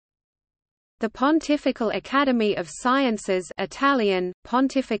The Pontifical Academy of Sciences Italian,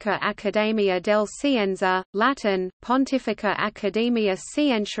 Pontifica Accademia delle Scienze, Latin, Pontifica Academia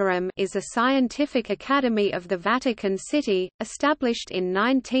Scientiarum is a scientific academy of the Vatican City, established in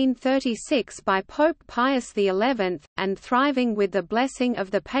 1936 by Pope Pius XI, and thriving with the blessing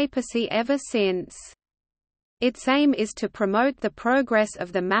of the papacy ever since. Its aim is to promote the progress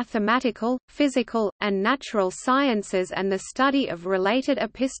of the mathematical, physical, and natural sciences and the study of related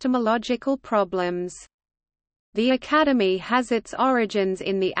epistemological problems. The Academy has its origins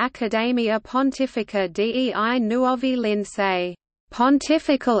in the Accademia Pontifica dei Nuovi Lincei,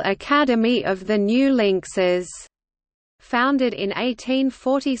 Pontifical Academy of the New Linces, founded in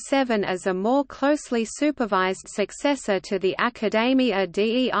 1847 as a more closely supervised successor to the Accademia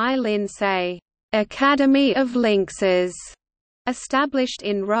dei Lincei, Academy of Linces, established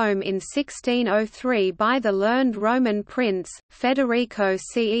in Rome in 1603 by the learned Roman prince, Federico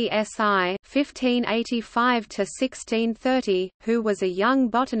Cesi (1585–1630), who was a young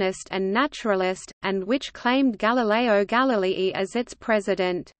botanist and naturalist, and which claimed Galileo Galilei as its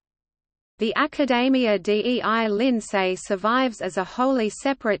president. The Accademia dei Lincei survives as a wholly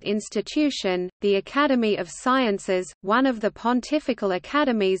separate institution. The Academy of Sciences, one of the pontifical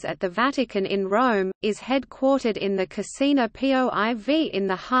academies at the Vatican in Rome, is headquartered in the Cascina Pio IV in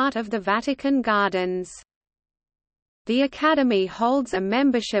the heart of the Vatican Gardens. The Academy holds a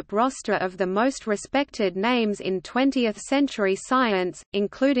membership roster of the most respected names in 20th-century science,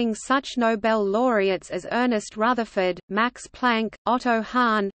 including such Nobel laureates as Ernest Rutherford, Max Planck, Otto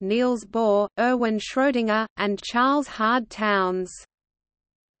Hahn, Niels Bohr, Erwin Schrödinger, and Charles Hard Townes.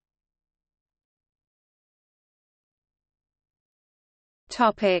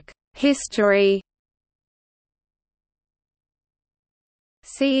 History.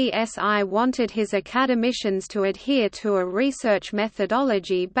 CESI wanted his academicians to adhere to a research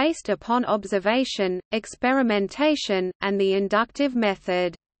methodology based upon observation, experimentation, and the inductive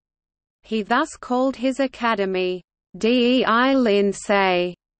method. He thus called his academy, Dei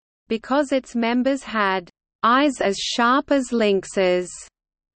Lincei, because its members had eyes as sharp as lynxes,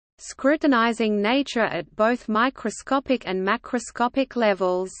 scrutinizing nature at both microscopic and macroscopic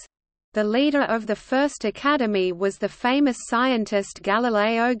levels. The leader of the first academy was the famous scientist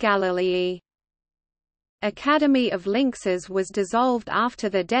Galileo Galilei. Academy of Lynxes was dissolved after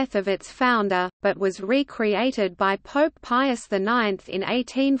the death of its founder, but was recreated by Pope Pius IX in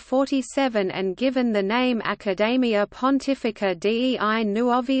 1847 and given the name Accademia Pontifica dei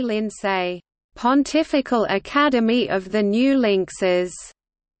Nuovi Lincei, Pontifical Academy of the New Lynxes.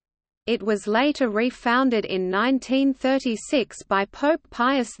 It was later refounded in 1936 by Pope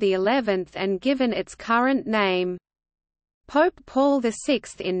Pius XI and given its current name. Pope Paul VI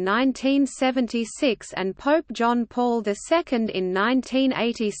in 1976 and Pope John Paul II in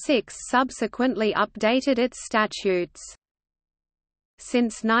 1986 subsequently updated its statutes.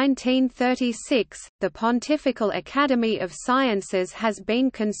 Since 1936, the Pontifical Academy of Sciences has been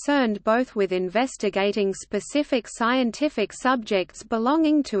concerned both with investigating specific scientific subjects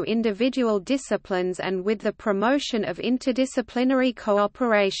belonging to individual disciplines and with the promotion of interdisciplinary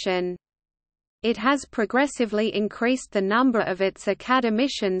cooperation. It has progressively increased the number of its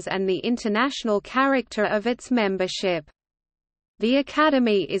academicians and the international character of its membership. The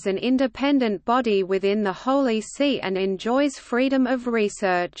Academy is an independent body within the Holy See and enjoys freedom of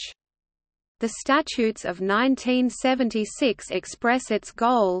research. The Statutes of 1976 express its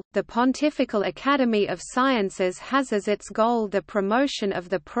goal. The Pontifical Academy of Sciences has as its goal the promotion of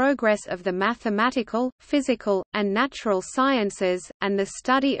the progress of the mathematical, physical, and natural sciences, and the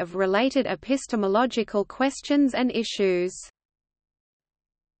study of related epistemological questions and issues.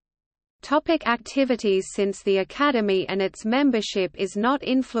 Activities. Since the Academy and its membership is not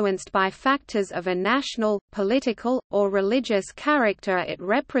influenced by factors of a national, political, or religious character, it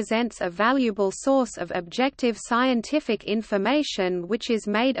represents a valuable source of objective scientific information which is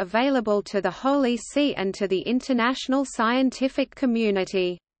made available to the Holy See and to the international scientific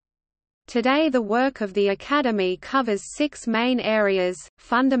community. Today the work of the Academy covers 6 main areas: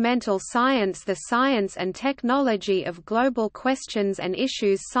 fundamental science, the science and technology of global questions and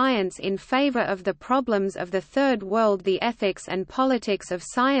issues, science in favor of the problems of the Third World, the ethics and politics of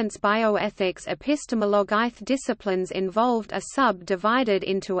science, bioethics, epistemology. Disciplines involved are subdivided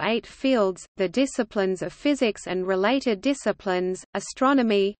into 8 fields: the disciplines of physics and related disciplines,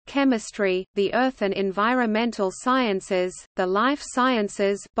 astronomy, chemistry, the earth and environmental sciences, the life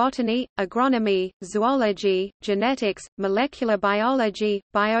sciences, botany, agronomy, zoology, genetics, molecular biology,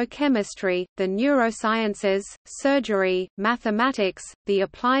 biochemistry, the neurosciences, surgery, mathematics, the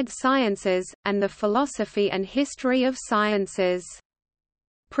applied sciences, and the philosophy and history of sciences.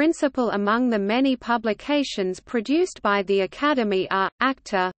 Principal among the many publications produced by the Academy are,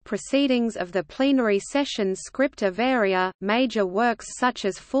 Acta, Proceedings of the Plenary Sessions Scripta Varia, major works such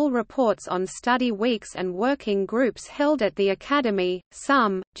as full reports on study weeks and working groups held at the Academy.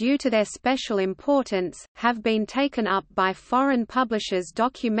 Some, due to their special importance, have been taken up by foreign publishers.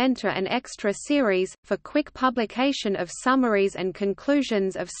 Documenta and Extra series, for quick publication of summaries and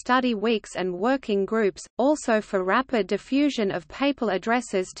conclusions of study weeks and working groups, also for rapid diffusion of papal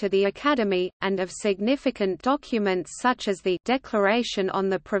addresses to the Academy, and of significant documents such as the Declaration on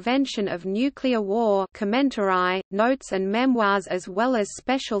the Prevention of Nuclear War, Commentarii, notes and memoirs, as well as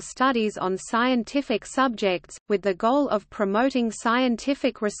special studies on scientific subjects, with the goal of promoting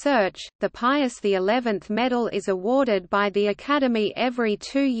scientific research. The Pius XI Medal is awarded by the Academy every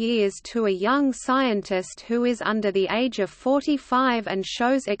 2 years to a young scientist who is under the age of 45 and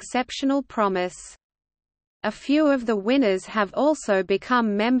shows exceptional promise. A few of the winners have also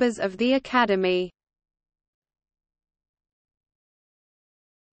become members of the Academy.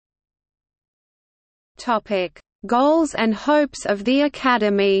 Topic: Goals and hopes of the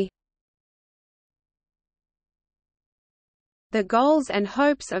Academy. The goals and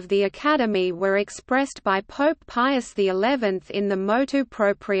hopes of the Academy were expressed by Pope Pius XI in the Motu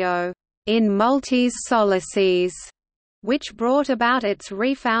Proprio, In Multis Soluces, which brought about its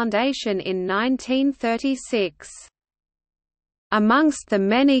refoundation in 1936. Amongst the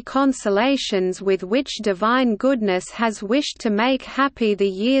many consolations with which divine goodness has wished to make happy the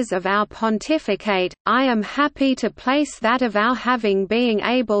years of our pontificate, I am happy to place that of our having been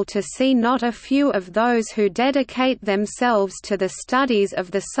able to see not a few of those who dedicate themselves to the studies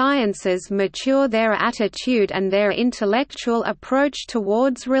of the sciences mature their attitude and their intellectual approach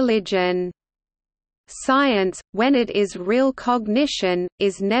towards religion. Science, when it is real cognition,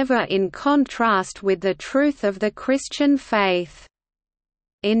 is never in contrast with the truth of the Christian faith.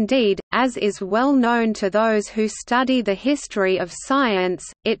 Indeed, as is well known to those who study the history of science,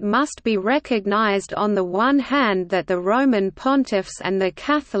 it must be recognized on the one hand that the Roman pontiffs and the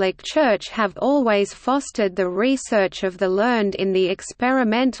Catholic Church have always fostered the research of the learned in the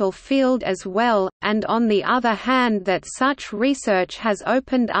experimental field as well, and on the other hand that such research has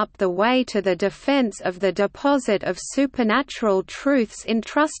opened up the way to the defense of the deposit of supernatural truths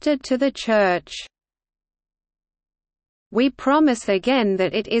entrusted to the Church. We promise again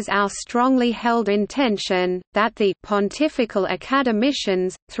that it is our strongly held intention, that the Pontifical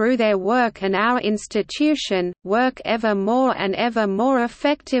Academicians, through their work and our institution, work ever more and ever more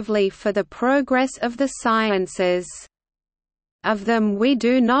effectively for the progress of the sciences. Of them we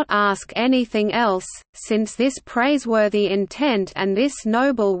do not ask anything else, since this praiseworthy intent and this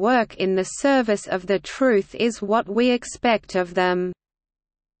noble work in the service of the truth is what we expect of them.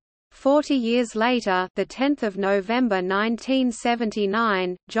 40 years later, the 10th of November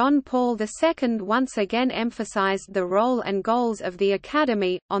 1979, John Paul II once again emphasized the role and goals of the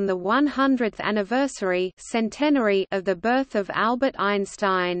Academy on the 100th anniversary centenary of the birth of Albert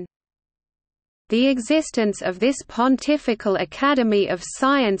Einstein. The existence of this Pontifical Academy of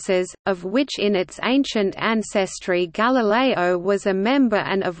Sciences, of which in its ancient ancestry Galileo was a member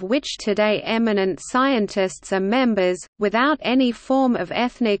and of which today eminent scientists are members, without any form of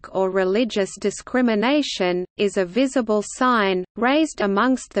ethnic or religious discrimination, is a visible sign, raised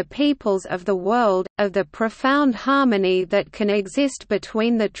amongst the peoples of the world, of the profound harmony that can exist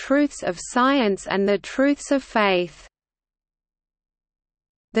between the truths of science and the truths of faith.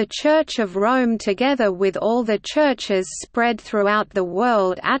 The Church of Rome together with all the churches spread throughout the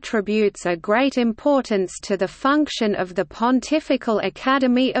world attributes a great importance to the function of the Pontifical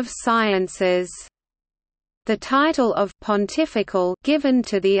Academy of Sciences. The title of «pontifical» given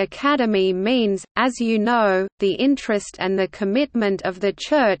to the Academy means, as you know, the interest and the commitment of the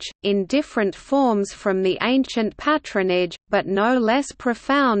Church, in different forms from the ancient patronage, but no less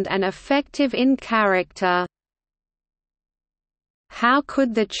profound and effective in character. How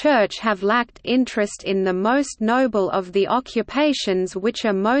could the Church have lacked interest in the most noble of the occupations which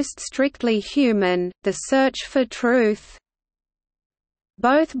are most strictly human, the search for truth?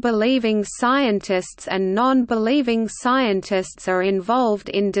 Both believing scientists and non-believing scientists are involved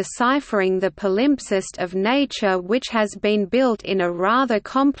in deciphering the palimpsest of nature, which has been built in a rather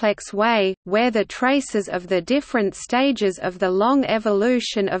complex way, where the traces of the different stages of the long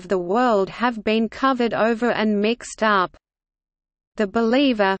evolution of the world have been covered over and mixed up. The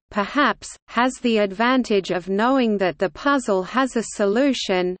believer, perhaps, has the advantage of knowing that the puzzle has a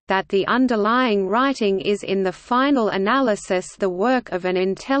solution, that the underlying writing is in the final analysis the work of an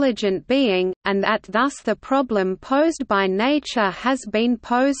intelligent being, and that thus the problem posed by nature has been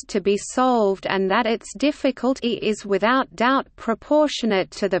posed to be solved, and that its difficulty is without doubt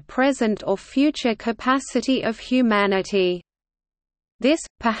proportionate to the present or future capacity of humanity. This,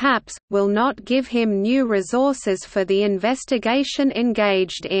 perhaps, will not give him new resources for the investigation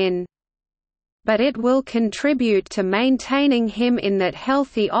engaged in. But it will contribute to maintaining him in that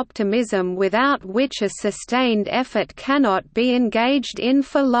healthy optimism without which a sustained effort cannot be engaged in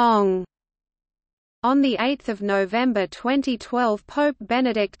for long. On 8 November 2012, Pope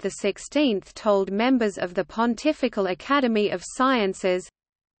Benedict XVI told members of the Pontifical Academy of Sciences,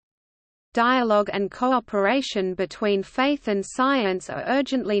 "Dialogue and cooperation between faith and science are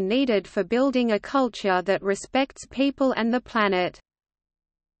urgently needed for building a culture that respects people and the planet.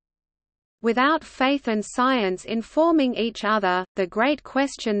 Without faith and science informing each other, the great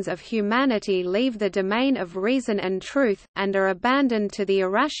questions of humanity leave the domain of reason and truth, and are abandoned to the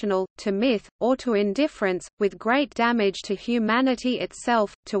irrational, to myth, or to indifference, with great damage to humanity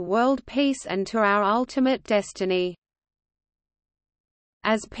itself, to world peace and to our ultimate destiny.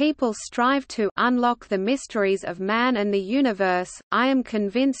 As people strive to unlock the mysteries of man and the universe, I am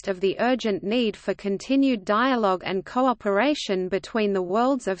convinced of the urgent need for continued dialogue and cooperation between the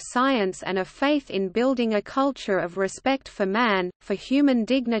worlds of science and of faith in building a culture of respect for man, for human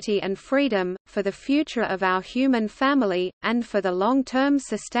dignity and freedom, for the future of our human family, and for the long-term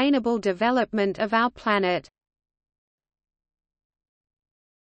sustainable development of our planet."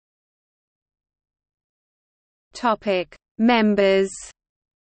 Members.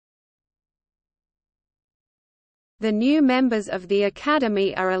 The new members of the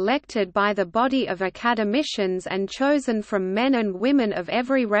Academy are elected by the body of academicians and chosen from men and women of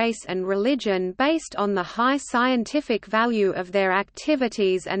every race and religion based on the high scientific value of their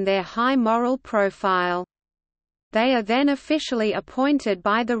activities and their high moral profile. They are then officially appointed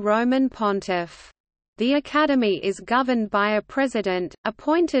by the Roman Pontiff. The Academy is governed by a president,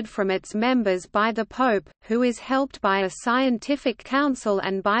 appointed from its members by the Pope, who is helped by a scientific council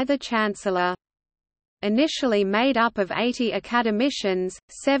and by the Chancellor. Initially made up of 80 academicians,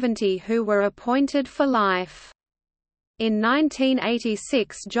 70 who were appointed for life. In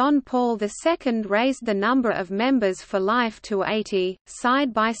 1986, John Paul II raised the number of members for life to 80,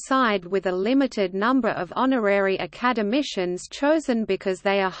 side by side with a limited number of honorary academicians chosen because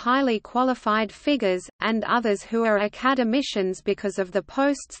they are highly qualified figures, and others who are academicians because of the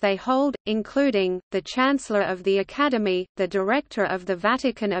posts they hold, including, the Chancellor of the Academy, the Director of the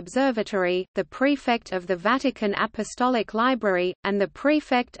Vatican Observatory, the Prefect of the Vatican Apostolic Library, and the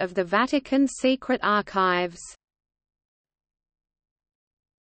Prefect of the Vatican Secret Archives.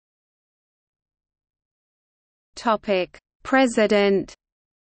 President.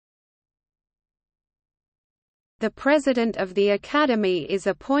 The President of the Academy is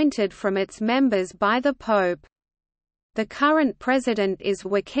appointed from its members by the Pope. The current President is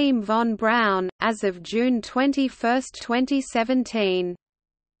Joachim von Braun, as of June 21, 2017.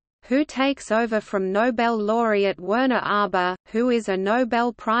 Who takes over from Nobel laureate Werner Aber, who is a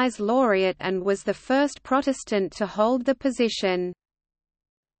Nobel Prize laureate and was the first Protestant to hold the position.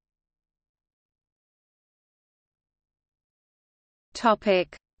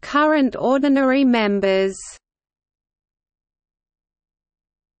 Current ordinary members.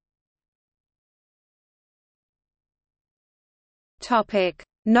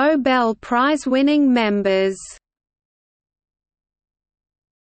 Nobel Prize-winning members.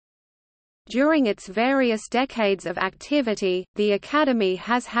 During its various decades of activity, the Academy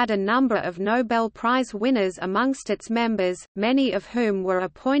has had a number of Nobel Prize winners amongst its members, many of whom were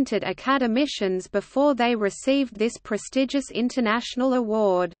appointed academicians before they received this prestigious international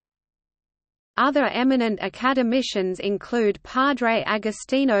award. Other eminent academicians include Padre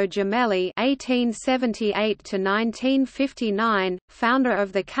Agostino Gemelli (1878–1959), founder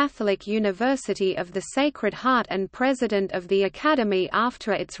of the Catholic University of the Sacred Heart and president of the Academy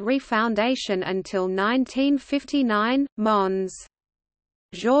after its refoundation until 1959, Mons.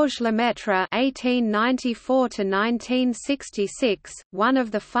 Georges Lemaitre (1894–1966), one of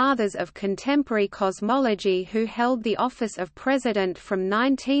the fathers of contemporary cosmology, who held the office of president from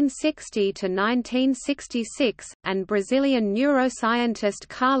 1960 to 1966, and Brazilian neuroscientist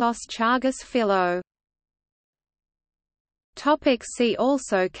Carlos Chagas Filho. See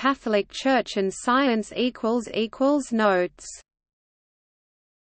also Catholic Church and Science == Notes